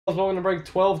Welcome to break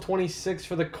 1226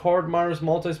 for the Card Miners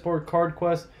Multisport Card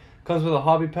Quest. Comes with a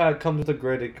hobby pack, comes with a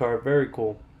graded card. Very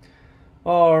cool.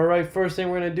 Alright, first thing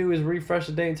we're going to do is refresh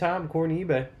the date and time according to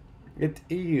eBay. It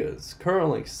is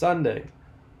currently Sunday,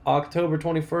 October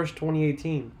 21st,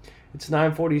 2018. It's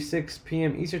 9:46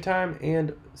 p.m. Eastern Time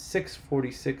and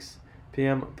 6:46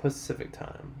 p.m. Pacific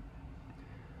Time.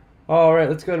 Alright,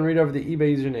 let's go ahead and read over the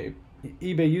eBay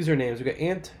usernames. We got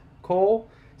Ant Cole,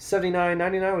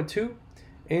 79.99 with 2.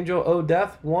 Angel O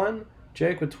Death 1,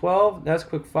 Jake with 12,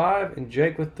 Nesquik 5, and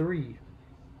Jake with 3.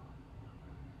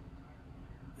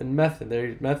 And Method,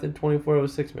 there's Method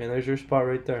 2406, man. There's your spot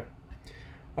right there.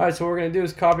 Alright, so what we're going to do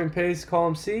is copy and paste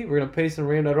column C. We're going to paste in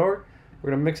RAM.org. We're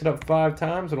going to mix it up 5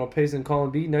 times, and I'll paste in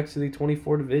column B next to the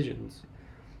 24 divisions.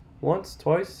 Once,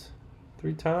 twice,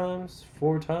 3 times,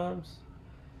 4 times.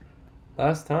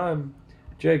 Last time.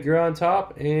 Jake, you're on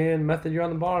top, and Method, you're on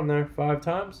the bottom there. 5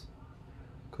 times.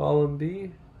 Column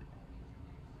B.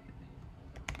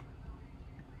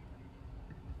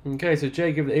 Okay, so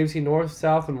Jake, give the AFC North,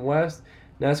 South, and West.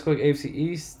 Nesquik, AFC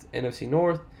East, NFC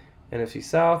North, NFC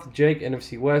South. Jake,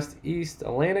 NFC West, East,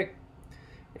 Atlantic.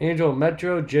 Angel,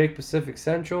 Metro. Jake, Pacific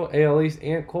Central. AL East,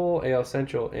 Ant Cole. AL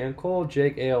Central, Ant Cole.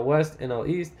 Jake, AL West, NL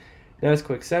East.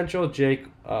 Nesquik Central. Jake,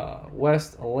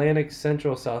 West, Atlantic,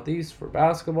 Central, Southeast for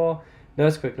basketball.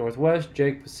 Nesquik Northwest.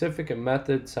 Jake, Pacific, and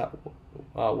Method, South,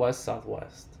 West,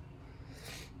 Southwest.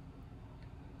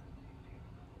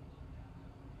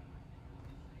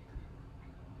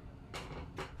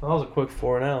 That was a quick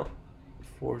 4 and out,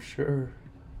 for sure.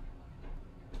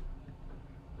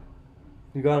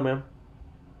 You got it, man.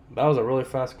 That was a really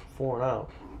fast 4 and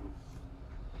out.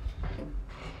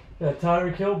 Yeah,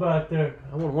 Tyreek Hill back there.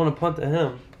 I wouldn't want to punt to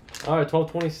him. All right,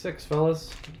 12-26,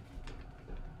 fellas.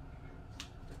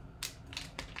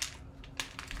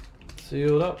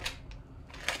 Sealed up.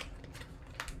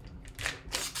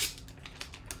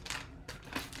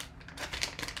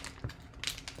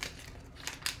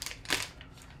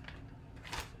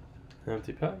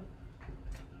 Empty pack.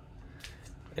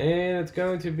 And it's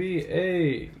going to be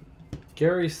a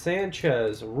Gary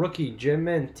Sanchez rookie Gem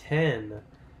Man 10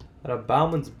 out of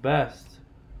Bauman's Best.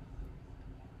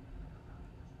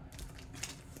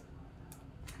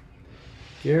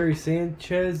 Gary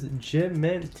Sanchez Gem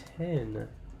Man 10.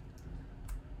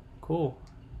 Cool.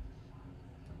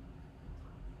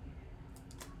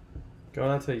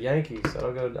 Going out to the Yankees.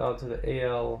 That'll go out to the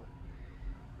AL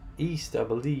East, I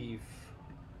believe.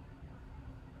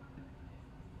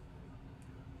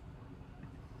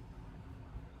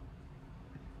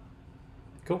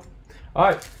 Cool.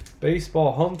 Alright.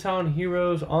 Baseball Hometown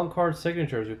Heroes on-card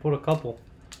signatures. We pulled a couple.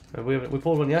 And we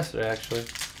pulled one yesterday, actually.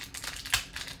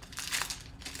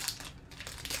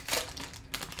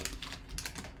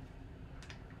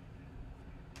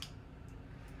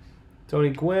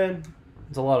 Tony Gwynn.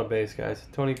 There's a lot of base guys.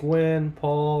 Tony Gwynn,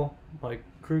 Paul, Mike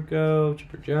Krukow,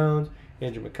 Chipper Jones,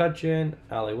 Andrew McCutchen,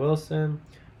 Allie Wilson,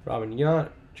 Robin Yount,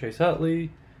 Chase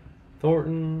Utley,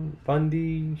 Thornton,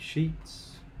 Bundy, Sheets,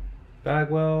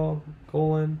 Bagwell,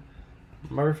 Colin,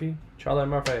 Murphy, Charlie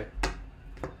Murphy,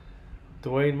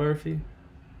 Dwayne Murphy,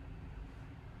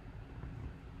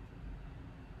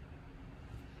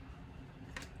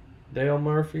 Dale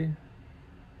Murphy,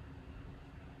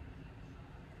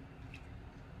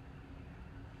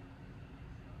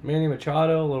 Manny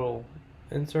Machado, little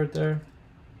insert there.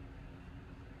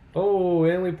 Oh,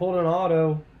 and we pulled an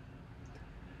auto.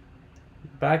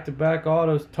 Back-to-back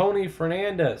autos. Tony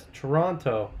Fernandez,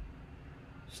 Toronto.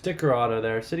 Sticker auto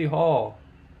there. City Hall.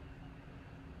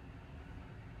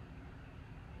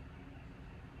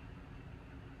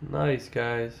 Nice,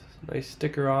 guys. Nice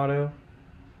sticker auto.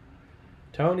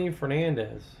 Tony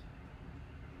Fernandez.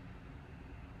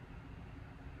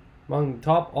 Among the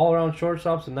top all-around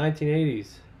shortstops in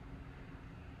 1980s.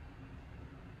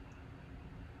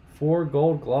 4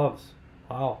 gold gloves.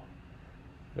 Wow.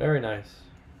 Very nice.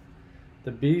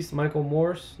 The Beast, Michael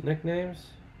Morse, nicknames.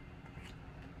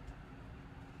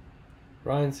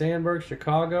 Ryan Sandberg,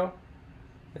 Chicago.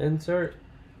 Insert.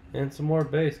 And some more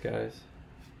base, guys.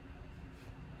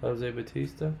 Jose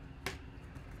Batista.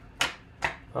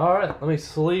 Alright, let me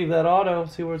sleeve that auto,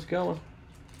 see where it's going.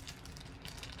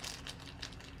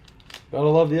 Gotta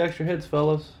love the extra hits,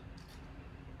 fellas.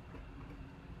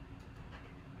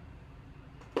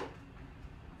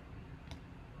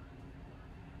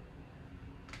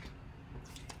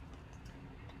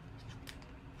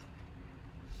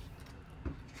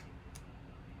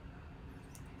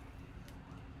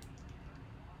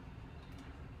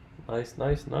 Nice,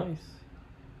 nice, nice.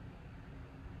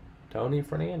 Tony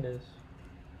Fernandez.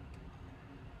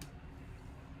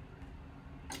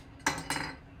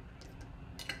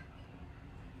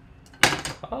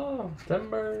 Oh,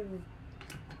 Denver.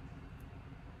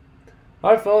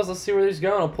 All right, fellas. Let's see where these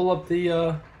going. I'll pull up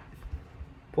the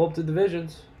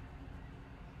divisions.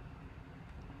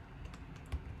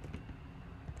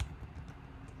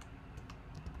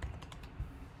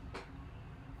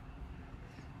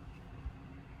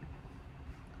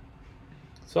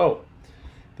 So,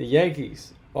 the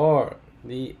Yankees are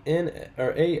the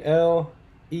AL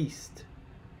East.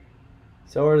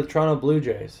 So are the Toronto Blue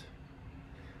Jays.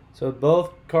 So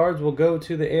both cards will go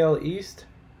to the AL East.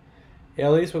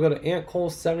 AL East will go to Ant Cole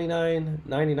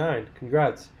 79.99.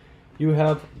 Congrats. You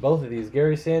have both of these.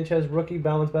 Gary Sanchez, rookie,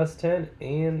 balance best 10,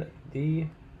 and the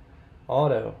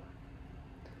auto.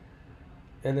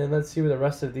 And then let's see where the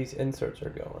rest of these inserts are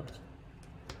going.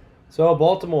 So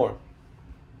Baltimore.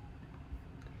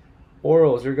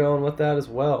 Orioles, you're going with that as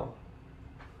well.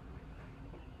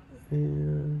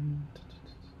 And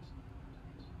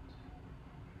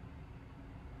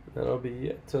that'll be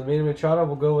it. So the Manny Machado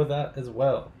will go with that as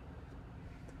well.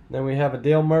 Then we have a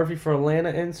Dale Murphy for Atlanta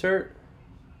insert.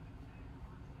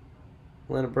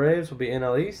 Atlanta Braves will be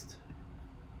NL East.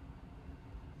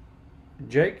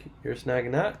 Jake, you're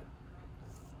snagging that.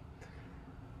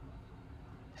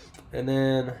 And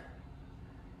then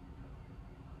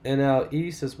NL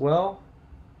East as well.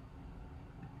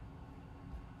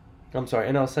 I'm sorry,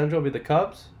 NL Central will be the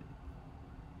Cubs.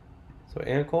 So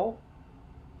Ant Cole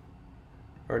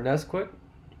or Nesquik.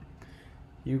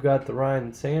 You got the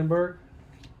Ryan Sandberg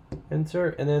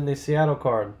insert, and then the Seattle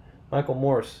card, Michael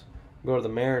Morse. Go to the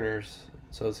Mariners.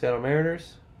 So Seattle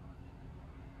Mariners.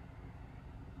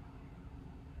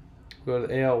 Go to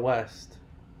the AL West.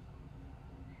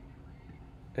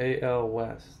 AL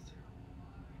West.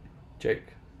 Jake.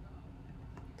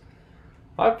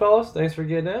 Alright, fellas. Thanks for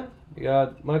getting in. You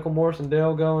got Michael Morse and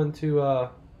Dale going to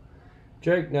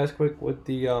Jake Nesquik with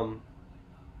the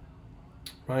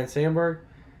Ryan Sandberg.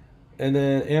 And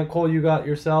then Ant Cole, you got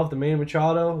yourself the Manny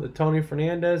Machado, the Tony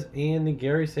Fernandez, and the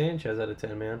Gary Sanchez out of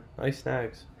 10, man. Nice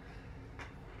snags.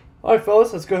 Alright,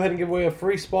 fellas, let's go ahead and give away a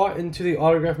free spot into the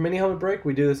autograph mini helmet break.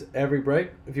 We do this every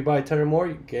break. If you buy 10 or more,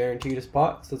 you guarantee a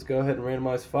spot. So let's go ahead and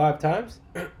randomize 5 times.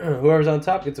 Whoever's on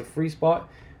top gets a free spot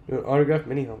to an autograph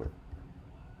mini helmet,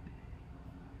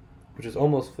 which is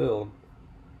almost filled.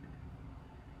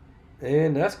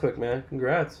 And that's quick, man.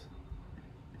 Congrats.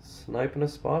 Sniping a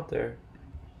spot there.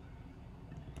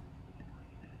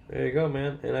 There you go,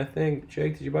 man. And I think,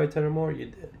 Jake, did you buy 10 or more? You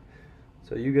did.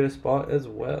 So you get a spot as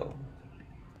well.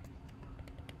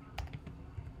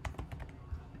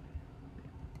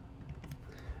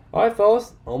 Alright,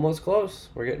 fellas. Almost close.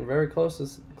 We're getting very close to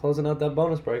closing out that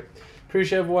bonus break.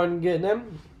 Appreciate everyone getting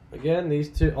them. Again, these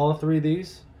two, all 3 of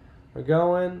these are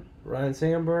going. Ryan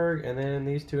Sandberg, and then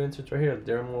these 2 inserts right here,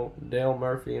 Dale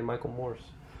Murphy and Michael Morse.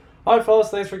 Alright, fellas,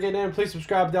 thanks for getting in. Please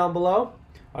subscribe down below.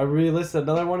 I re-listed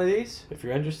another one of these if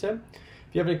you're interested.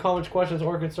 If you have any comments, questions,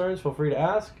 or concerns, feel free to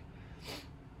ask.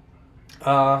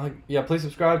 Yeah, please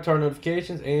subscribe, turn on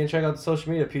notifications, and check out the social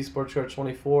media, P Sports Cards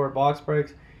 24, Box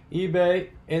Breaks, eBay,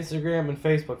 Instagram, and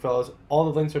Facebook, fellas. All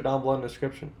the links are down below in the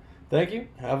description. Thank you.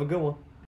 Have a good one.